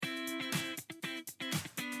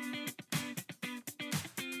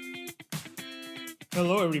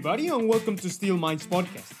Hello, everybody, and welcome to Steel Minds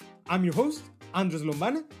Podcast. I'm your host, Andres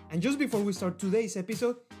Lombana, and just before we start today's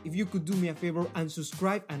episode, if you could do me a favor and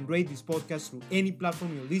subscribe and rate this podcast through any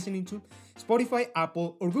platform you're listening to, Spotify,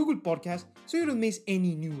 Apple, or Google Podcast, so you don't miss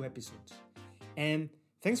any new episodes. And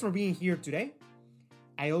thanks for being here today.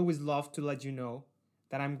 I always love to let you know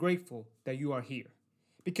that I'm grateful that you are here,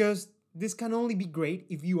 because this can only be great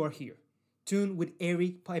if you are here, tuned with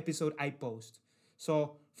every episode I post.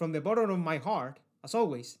 So, from the bottom of my heart, as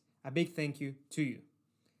always, a big thank you to you.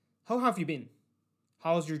 How have you been?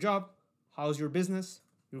 How's your job? How's your business?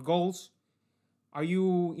 Your goals? Are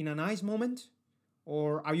you in a nice moment?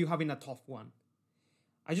 Or are you having a tough one?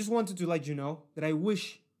 I just wanted to let you know that I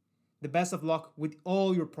wish the best of luck with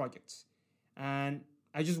all your projects. And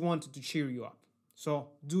I just wanted to cheer you up. So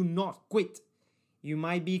do not quit. You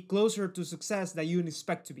might be closer to success than you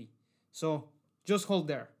expect to be. So just hold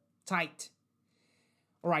there, tight.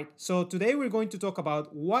 Alright, so today we're going to talk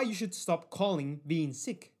about why you should stop calling being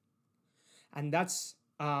sick. And that's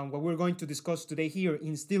what we're going to discuss today here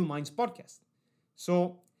in Still Minds Podcast.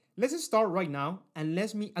 So let's start right now and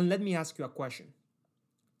let me ask you a question.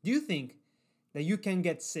 Do you think that you can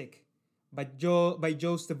get sick by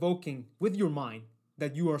just evoking with your mind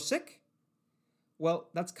that you are sick? Well,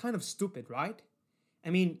 that's kind of stupid, right?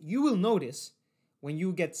 I mean, you will notice when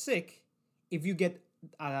you get sick if you get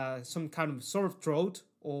some kind of sore throat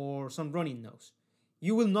or some running nose.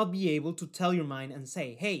 You will not be able to tell your mind and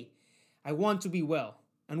say, hey, I want to be well.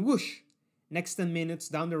 And whoosh, next 10 minutes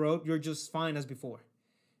down the road, you're just fine as before.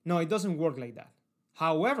 No, it doesn't work like that.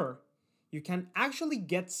 However, you can actually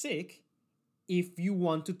get sick if you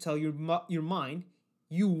want to tell your mind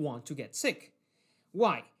you want to get sick.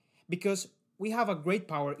 Why? Because we have a great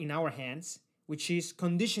power in our hands, which is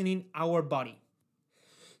conditioning our body.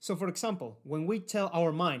 So for example, when we tell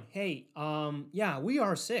our mind, hey, we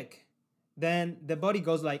are sick, then the body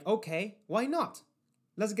goes like, okay, why not?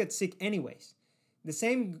 Let's get sick anyways. The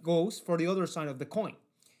same goes for the other side of the coin.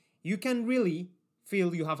 You can really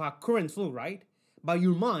feel you have a current flu, right? But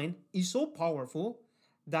your mind is so powerful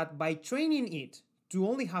that by training it to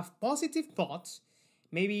only have positive thoughts,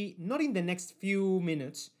 maybe not in the next few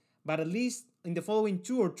minutes, but at least in the following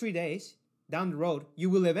 2 or 3 days down the road, you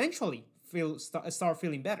will eventually start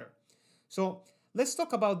feeling better. So let's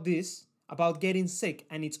talk about this, about getting sick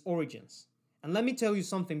and its origins. And let me tell you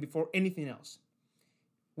something before anything else.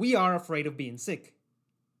 We are afraid of being sick.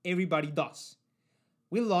 Everybody does.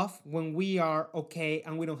 We laugh when we are okay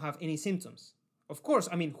and we don't have any symptoms. Of course,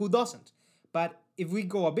 I mean, who doesn't? But if we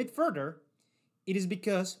go a bit further, it is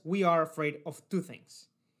because we are afraid of two things.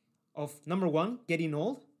 Of number one, getting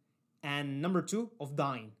old, and number two, of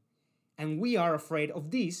dying. And we are afraid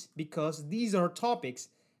of these because these are topics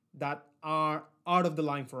that are out of the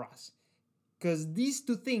line for us. Because these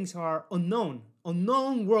two things are unknown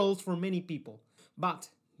worlds for many people. But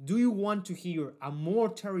do you want to hear a more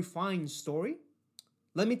terrifying story?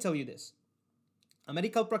 Let me tell you this. A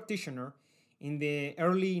medical practitioner in the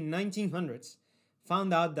early 1900s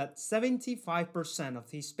found out that 75%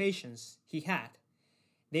 of his patients he had,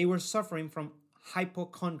 they were suffering from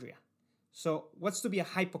hypochondria. So what's to be a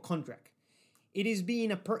hypochondriac? It is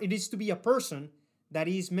to be a person that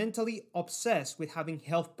is mentally obsessed with having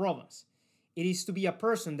health problems. It is to be a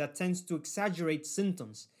person that tends to exaggerate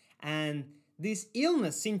symptoms, and these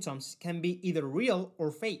illness symptoms can be either real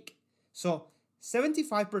or fake. So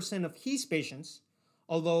 75% of his patients,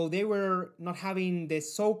 although they were not having the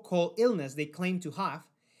so-called illness they claimed to have,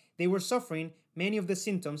 they were suffering many of the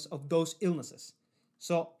symptoms of those illnesses.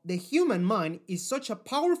 So the human mind is such a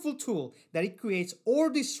powerful tool that it creates or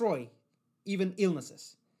destroys even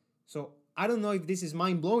illnesses. So I don't know if this is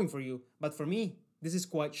mind-blowing for you, but for me, this is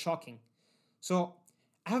quite shocking. So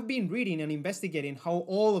I have been reading and investigating how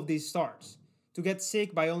all of this starts, to get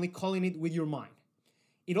sick by only calling it with your mind.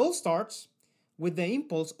 It all starts with the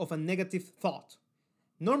impulse of a negative thought,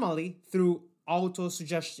 normally through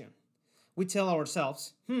auto-suggestion. We tell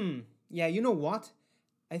ourselves, you know what?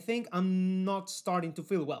 I think I'm not starting to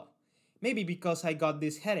feel well. Maybe because I got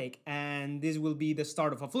this headache and this will be the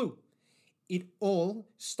start of a flu. It all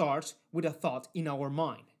starts with a thought in our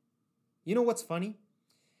mind. You know what's funny?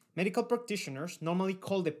 Medical practitioners normally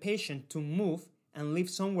call the patient to move and live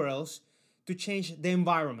somewhere else to change the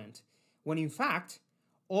environment, when in fact,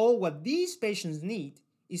 all what these patients need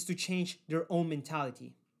is to change their own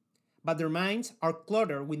mentality. But their minds are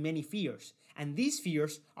cluttered with many fears, and these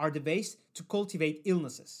fears are the base to cultivate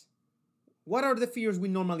illnesses. What are the fears we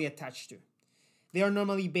normally attach to? They are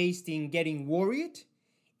normally based in getting worried,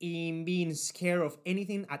 in being scared of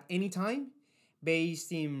anything at any time,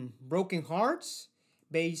 based in broken hearts,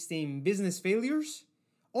 based in business failures,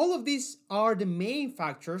 All of these are the main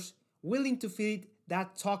factors willing to feed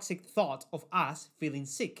that toxic thought of us feeling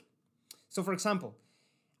sick. So, for example,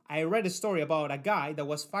 I read a story about a guy that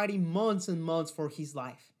was fighting months and months for his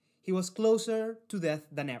life. He was closer to death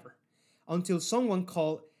than ever until someone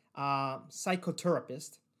called a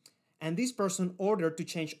psychotherapist, and this person ordered to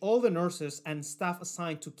change all the nurses and staff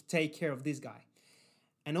assigned to take care of this guy.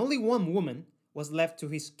 And only one woman was left to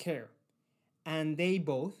his care, and they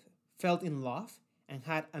both fell in love and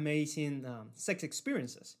had amazing sex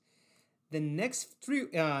experiences. The next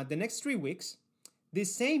 3 weeks,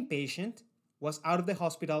 this same patient was out of the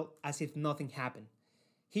hospital as if nothing happened.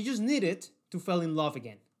 He just needed to fall in love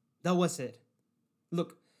again. That was it.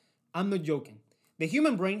 Look, I'm not joking. The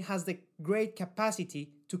human brain has the great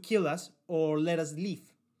capacity to kill us or let us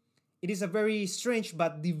live. It is a very strange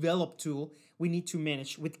but developed tool we need to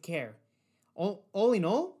manage with care. All in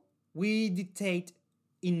all, we dictate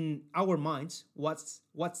in our minds what's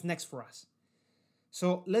next for us.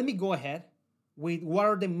 So let me go ahead with what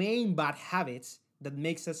are the main bad habits that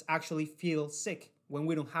makes us actually feel sick when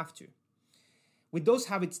we don't have to. With those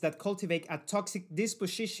habits that cultivate a toxic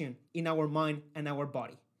disposition in our mind and our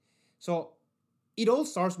body. So it all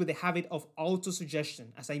starts with the habit of autosuggestion,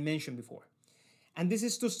 as I mentioned before. And this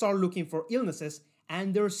is to start looking for illnesses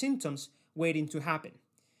and their symptoms waiting to happen.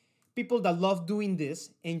 People that love doing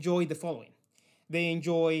this enjoy the following. They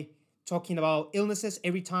enjoy talking about illnesses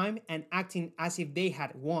every time and acting as if they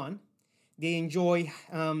had one. They enjoy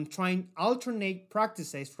trying alternate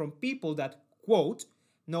practices from people that, quote,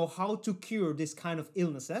 know how to cure this kind of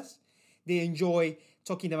illnesses. They enjoy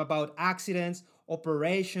talking about accidents,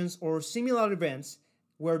 operations, or similar events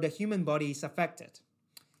where the human body is affected.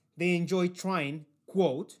 They enjoy trying,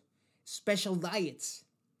 quote, special diets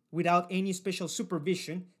without any special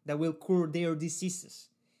supervision that will cure their diseases.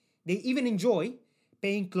 They even enjoy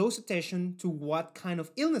paying close attention to what kind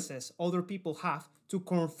of illnesses other people have to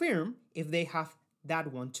confirm if they have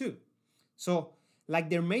that one too. So, like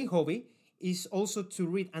their main hobby is also to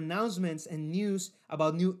read announcements and news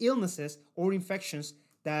about new illnesses or infections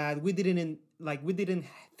that we didn't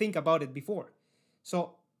think about it before.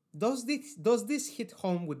 So, does this hit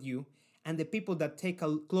home with you and the people that take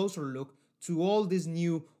a closer look to all these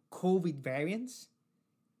new COVID variants?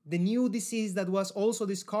 The new disease that was also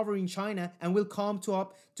discovered in China and will come to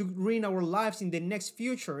ruin our lives in the next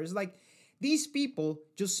future. It's like these people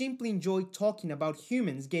just simply enjoy talking about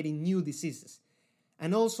humans getting new diseases.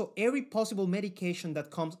 And also every possible medication that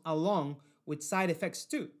comes along with side effects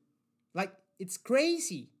too. Like, it's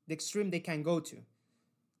crazy the extreme they can go to.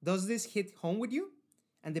 Does this hit home with you?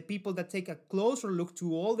 And the people that take a closer look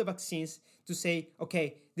to all the vaccines to say,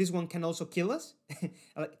 okay, this one can also kill us?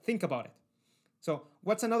 Think about it. So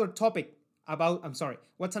what's another toxic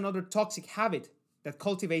habit that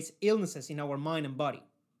cultivates illnesses in our mind and body?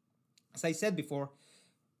 As I said before,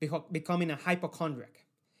 becoming a hypochondriac.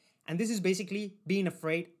 And this is basically being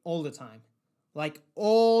afraid all the time. Like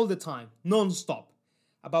all the time, non-stop,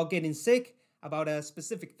 about getting sick, about a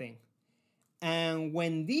specific thing. And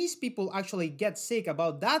when these people actually get sick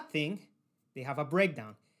about that thing, they have a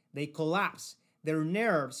breakdown. They collapse. Their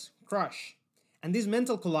nerves crush. And this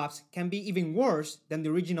mental collapse can be even worse than the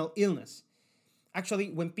original illness. Actually,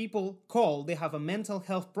 when people call they have a mental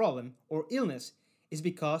health problem or illness, it's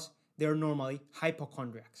because they're normally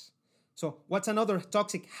hypochondriacs. So what's another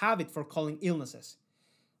toxic habit for calling illnesses?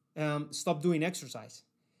 Stop doing exercise.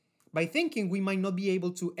 By thinking we might not be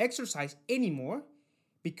able to exercise anymore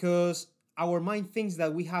because our mind thinks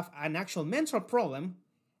that we have an actual mental problem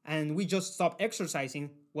and we just stop exercising,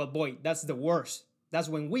 well, boy, that's the worst. That's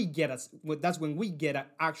when we get an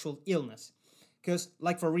actual illness. Because,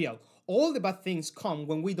 like, for real, all the bad things come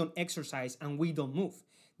when we don't exercise and we don't move.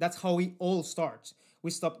 That's how it all starts. We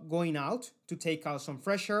stop going out to take out some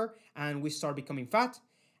fresh air and we start becoming fat,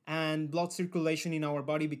 and blood circulation in our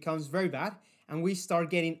body becomes very bad, and we start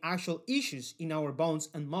getting actual issues in our bones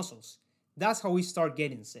and muscles. That's how we start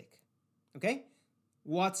getting sick. Okay?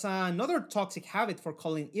 What's another toxic habit for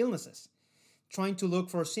calling illnesses? Trying to look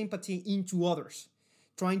for sympathy into others.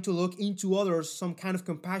 Trying to look into others some kind of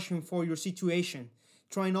compassion for your situation.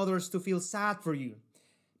 Trying others to feel sad for you.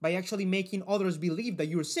 By actually making others believe that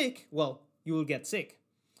you're sick, well, you will get sick.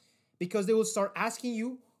 Because they will start asking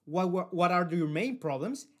you what are your main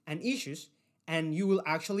problems and issues, and you will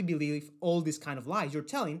actually believe all these kind of lies you're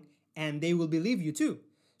telling, and they will believe you too.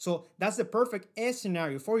 So that's the perfect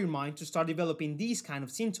scenario for your mind to start developing these kind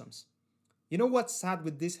of symptoms. You know what's sad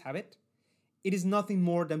with this habit? It is nothing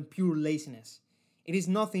more than pure laziness. It is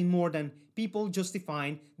nothing more than people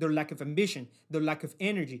justifying their lack of ambition, their lack of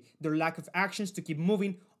energy, their lack of actions to keep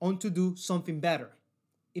moving on to do something better.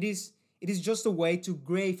 It is It is just a way to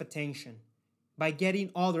crave attention by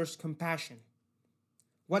getting others' compassion.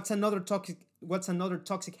 What's another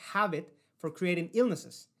toxic habit for creating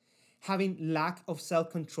illnesses? Having lack of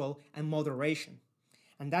self-control and moderation.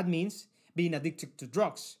 And that means being addicted to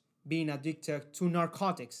drugs, being addicted to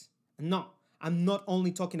narcotics. And no, I'm not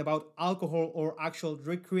only talking about alcohol or actual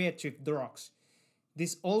recreative drugs.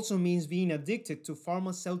 This also means being addicted to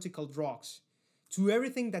pharmaceutical drugs, to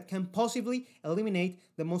everything that can possibly eliminate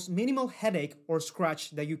the most minimal headache or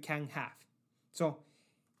scratch that you can have. So,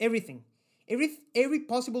 everything, every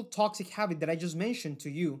possible toxic habit that I just mentioned to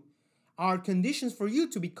you are conditions for you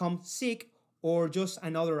to become sick or just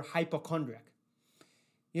another hypochondriac.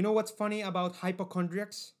 You know what's funny about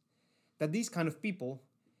hypochondriacs? That these kind of people,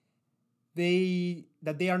 they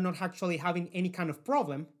are not actually having any kind of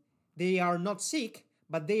problem. They are not sick,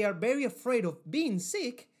 but they are very afraid of being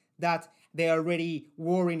sick, that they are already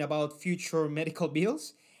worrying about future medical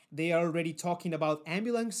bills. They are already talking about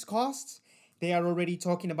ambulance costs. They are already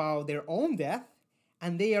talking about their own death.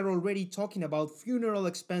 And they are already talking about funeral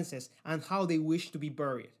expenses and how they wish to be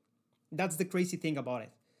buried. That's the crazy thing about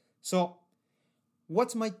it. So,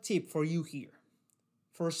 what's my tip for you here?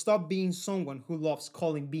 For stop being someone who loves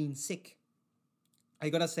calling being sick. I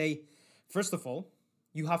gotta say, first of all,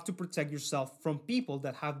 you have to protect yourself from people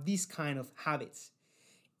that have these kind of habits.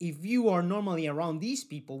 If you are normally around these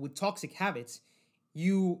people with toxic habits,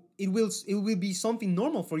 it will be something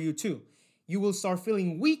normal for you too. You will start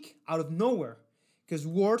feeling weak out of nowhere because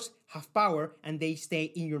words have power and they stay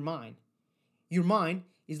in your mind. Your mind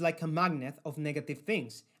is like a magnet of negative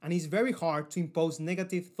things, and it's very hard to impose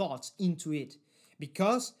negative thoughts into it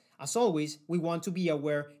because, as always, we want to be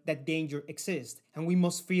aware that danger exists, and we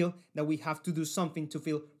must feel that we have to do something to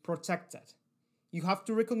feel protected. You have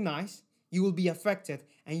to recognize you will be affected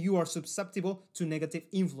and you are susceptible to negative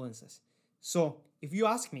influences. So, if you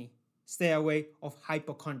ask me, stay away of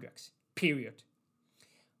hypochondriacs, period.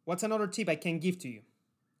 What's another tip I can give to you?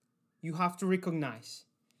 You have to recognize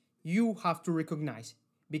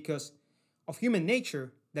because of human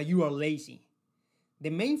nature that you are lazy. The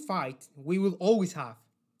main fight we will always have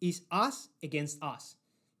is us against us.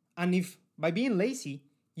 And if by being lazy,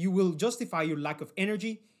 you will justify your lack of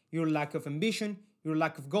energy, your lack of ambition, your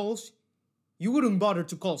lack of goals, you wouldn't bother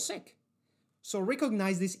to call sick. So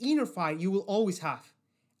recognize this inner fight you will always have.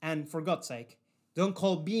 And for God's sake, don't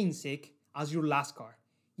call being sick as your last card.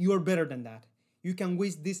 You are better than that. You can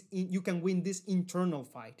win this internal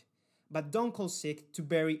fight. But don't call sick to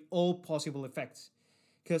bury all possible effects.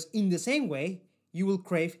 Because in the same way, you will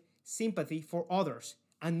crave sympathy for others.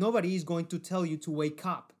 And nobody is going to tell you to wake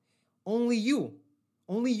up. Only you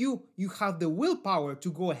have the willpower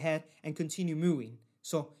to go ahead and continue moving.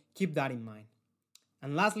 So keep that in mind.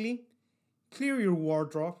 And lastly, clear your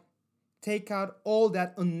wardrobe. Take out all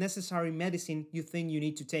that unnecessary medicine you think you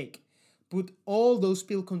need to take. Put all those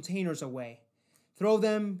pill containers away. Throw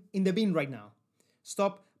them in the bin right now.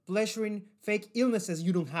 Stop pleasuring fake illnesses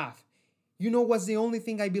you don't have. You know what's the only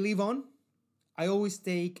thing I believe on? I always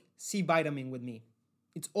take C vitamin with me.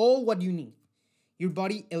 It's all what you need. Your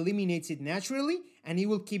body eliminates it naturally and it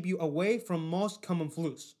will keep you away from most common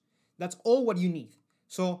flus. That's all what you need.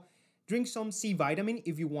 So drink some C vitamin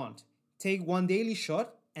if you want. Take one daily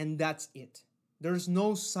shot and that's it. There's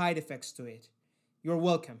no side effects to it. You're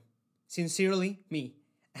welcome. Sincerely, me,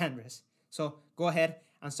 Andres. So go ahead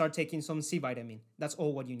and start taking some C vitamin. That's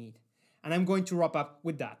all what you need. And I'm going to wrap up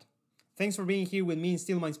with that. Thanks for being here with me in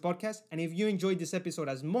Still Minds Podcast. And if you enjoyed this episode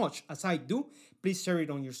as much as I do, please share it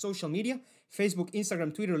on your social media, Facebook,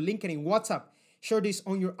 Instagram, Twitter, LinkedIn, WhatsApp. Share this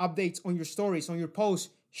on your updates, on your stories, on your posts.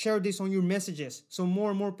 Share this on your messages so more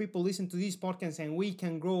and more people listen to these podcasts and we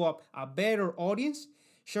can grow up a better audience.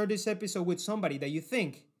 Share this episode with somebody that you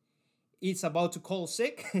think it's about to call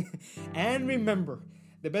sick. And remember,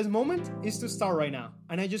 the best moment is to start right now.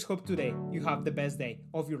 And I just hope today you have the best day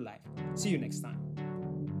of your life. See you next time.